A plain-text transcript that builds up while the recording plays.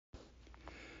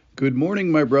Good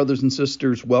morning, my brothers and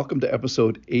sisters. Welcome to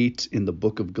episode 8 in the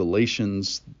book of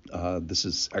Galatians. This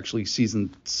is actually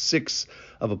season 6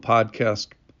 of a podcast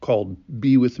called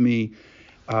Be With Me.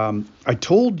 I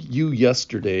told you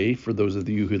yesterday, for those of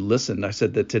you who listened, I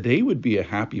said that today would be a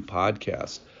happy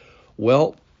podcast.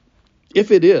 Well, if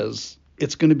it is,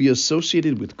 it's going to be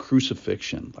associated with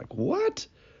crucifixion. Like, what?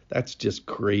 That's just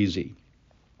crazy.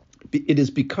 It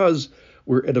is because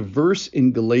we're at a verse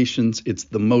in Galatians. It's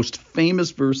the most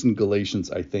famous verse in Galatians,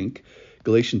 I think.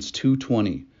 Galatians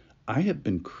 2:20. I have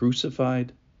been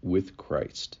crucified with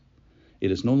Christ. It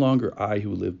is no longer I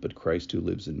who live, but Christ who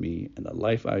lives in me. And the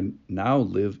life I now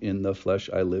live in the flesh,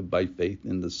 I live by faith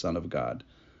in the Son of God,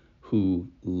 who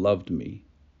loved me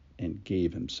and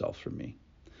gave himself for me.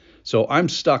 So I'm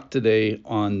stuck today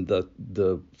on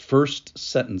the first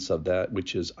sentence of that,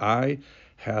 which is, I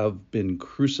have been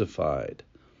crucified.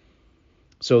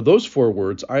 So those 4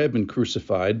 words, I have been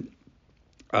crucified.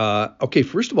 Okay,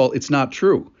 first of all, it's not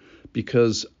true,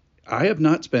 because I have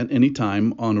not spent any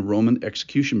time on a Roman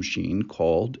execution machine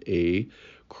called a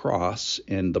cross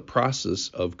and the process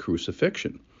of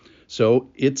crucifixion. So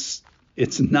it's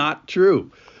not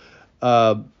true.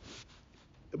 But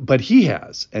he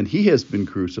has, and he has been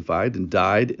crucified and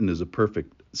died and is a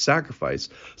perfect sacrifice.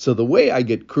 So the way I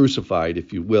get crucified,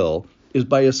 if you will, is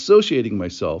by associating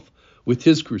myself with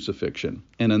his crucifixion.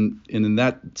 And in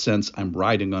that sense, I'm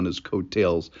riding on his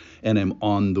coattails and I'm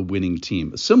on the winning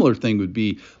team. A similar thing would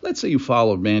be, let's say you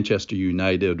follow Manchester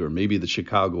United or maybe the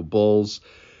Chicago Bulls,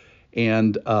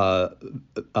 and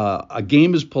a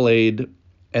game is played,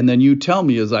 and then you tell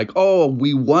me, is like, oh,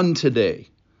 we won today.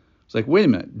 It's like, wait a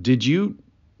minute, did you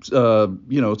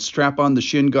strap on the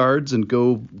shin guards and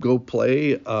go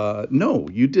play? No,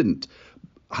 you didn't.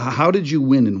 How did you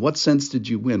win? In what sense did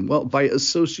you win? Well, by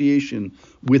association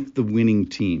with the winning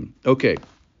team. Okay,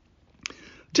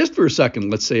 just for a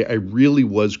second, let's say I really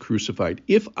was crucified.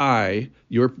 If I,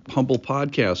 your humble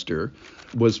podcaster,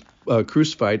 was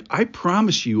crucified, I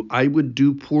promise you I would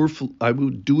do it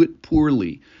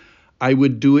poorly. I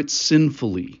would do it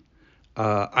sinfully.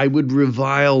 I would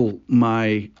revile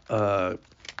my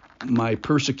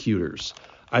persecutors.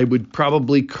 I would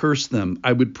probably curse them.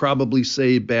 I would probably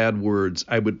say bad words.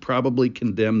 I would probably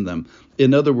condemn them.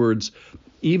 In other words,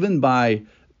 even by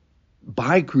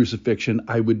crucifixion,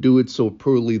 I would do it so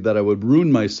poorly that I would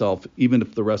ruin myself, even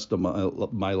if the rest of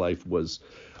my life was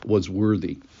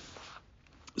worthy.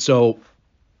 So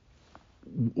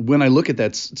when I look at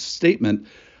that statement,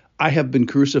 I have been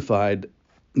crucified.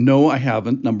 No, I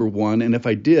haven't, number one. And if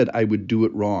I did, I would do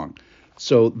it wrong.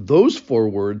 So those 4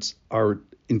 words are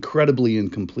incredibly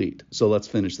incomplete. So let's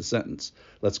finish the sentence.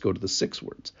 Let's go to the 6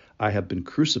 words. I have been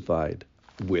crucified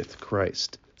with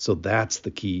Christ. So that's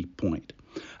the key point.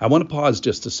 I want to pause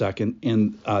just a second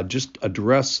and just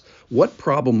address what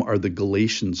problem are the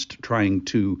Galatians trying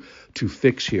to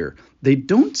fix here. They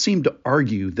don't seem to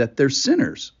argue that they're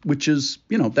sinners, which is,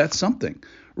 that's something.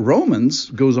 Romans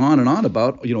goes on and on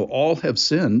about, all have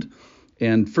sinned.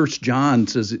 And 1 John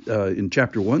says in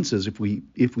chapter 1 says, if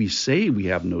we say we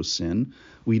have no sin,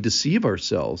 we deceive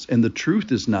ourselves, and the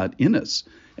truth is not in us,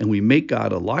 and we make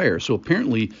God a liar. So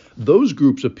apparently those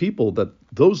groups of people that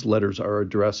those letters are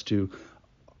addressed to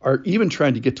are even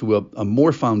trying to get to a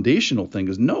more foundational thing,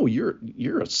 is no,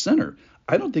 you're a sinner.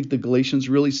 I don't think the Galatians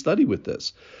really study with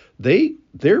this.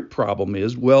 Their problem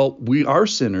is, well, we are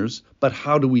sinners, but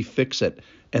how do we fix it?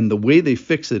 And the way they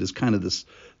fix it is kind of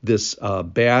this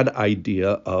bad idea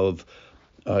of,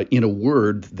 in a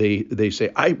word, they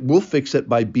say, we'll fix it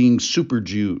by being super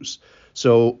Jews.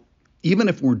 So even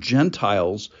if we're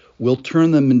Gentiles, we'll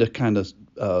turn them into kind of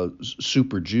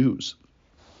super Jews.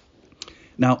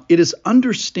 Now, it is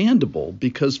understandable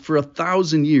because for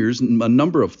 1,000 years, a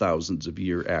number of thousands of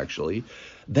years actually,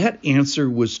 that answer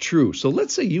was true. So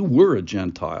let's say you were a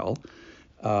Gentile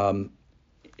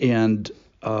and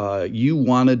you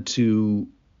wanted to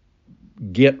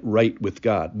get right with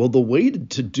God. Well, the way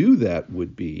to do that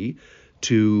would be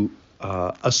to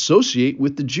associate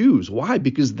with the Jews. Why?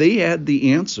 Because they had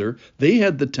the answer. They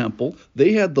had the temple.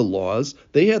 They had the laws.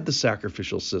 They had the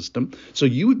sacrificial system. So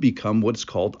you would become what's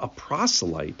called a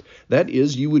proselyte. That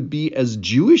is, you would be as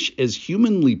Jewish as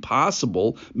humanly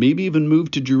possible, maybe even move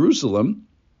to Jerusalem,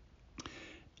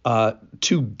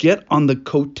 to get on the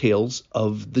coattails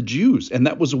of the Jews. And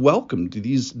that was welcomed.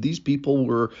 These people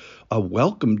were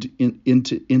welcomed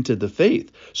into the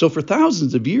faith. So for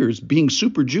thousands of years, being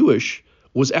super Jewish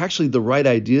was actually the right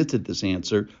idea to this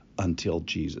answer until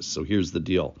Jesus. So here's the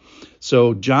deal.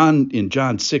 So in John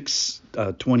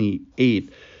 6:28,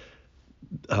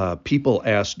 people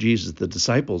asked Jesus, the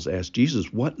disciples asked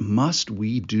Jesus, what must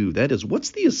we do? That is,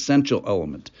 what's the essential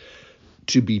element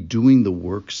to be doing the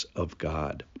works of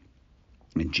God.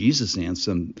 And Jesus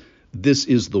answered them, this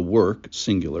is the work,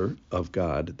 singular, of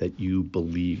God, that you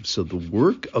believe. So the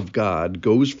work of God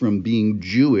goes from being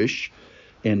Jewish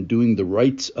and doing the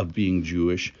rites of being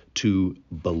Jewish to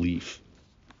belief.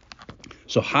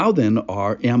 So how then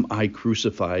am I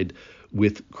crucified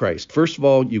with Christ? First of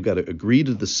all, you've got to agree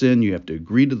to the sin. You have to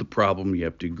agree to the problem. You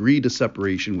have to agree to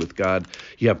separation with God.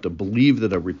 You have to believe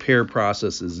that a repair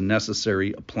process is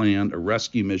necessary, a plan, a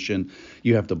rescue mission.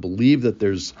 You have to believe that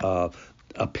there's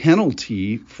a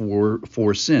penalty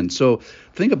for sin. So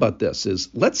think about this: is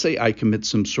let's say I commit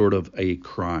some sort of a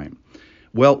crime.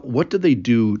 Well, what do they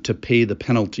do to pay the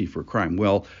penalty for crime?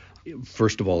 Well,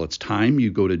 first of all, it's time.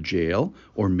 You go to jail,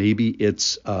 or maybe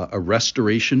it's a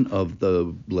restoration of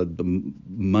the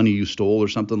money you stole or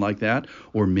something like that,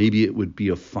 or maybe it would be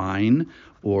a fine,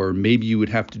 or maybe you would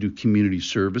have to do community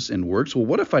service and works. Well,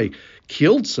 what if I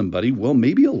killed somebody? Well,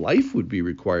 maybe a life would be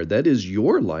required. That is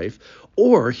your life.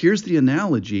 Or here's the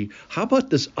analogy. How about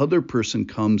this other person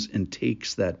comes and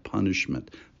takes that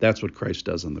punishment? That's what Christ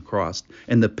does on the cross.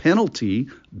 And the penalty,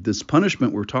 this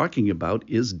punishment we're talking about,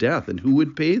 is death. And who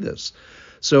would pay this?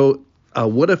 So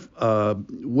what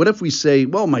if we say,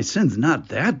 well, my sin's not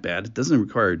that bad, it doesn't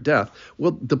require death?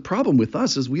 Well, the problem with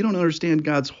us is we don't understand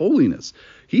God's holiness.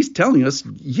 He's telling us,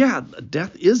 yeah,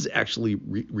 death is actually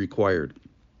required.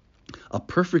 A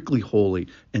perfectly holy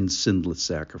and sinless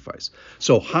sacrifice.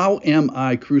 So how am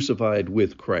I crucified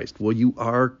with Christ? Well, you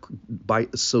are by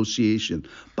association,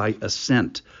 by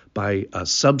assent, by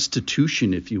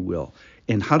substitution, if you will.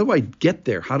 And how do I get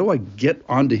there? How do I get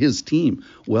onto his team?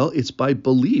 Well, it's by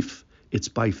belief. It's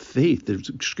by faith.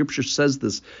 Scripture says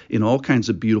this in all kinds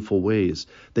of beautiful ways,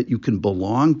 that you can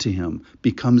belong to him,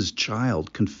 become his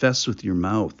child, confess with your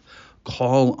mouth,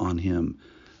 call on him,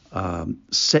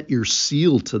 set your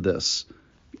seal to this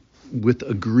with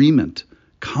agreement,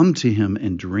 come to him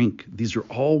and drink. These are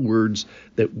all words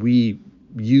that we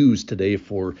use today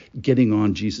for getting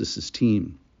on Jesus's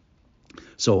team.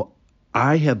 So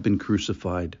I have been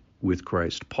crucified with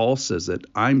Christ. Paul says it.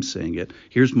 I'm saying it.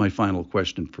 Here's my final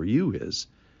question for you is,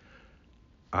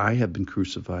 I have been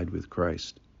crucified with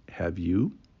Christ. Have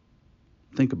you?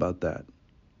 Think about that.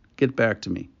 Get back to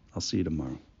me. I'll see you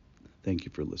tomorrow. Thank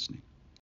you for listening.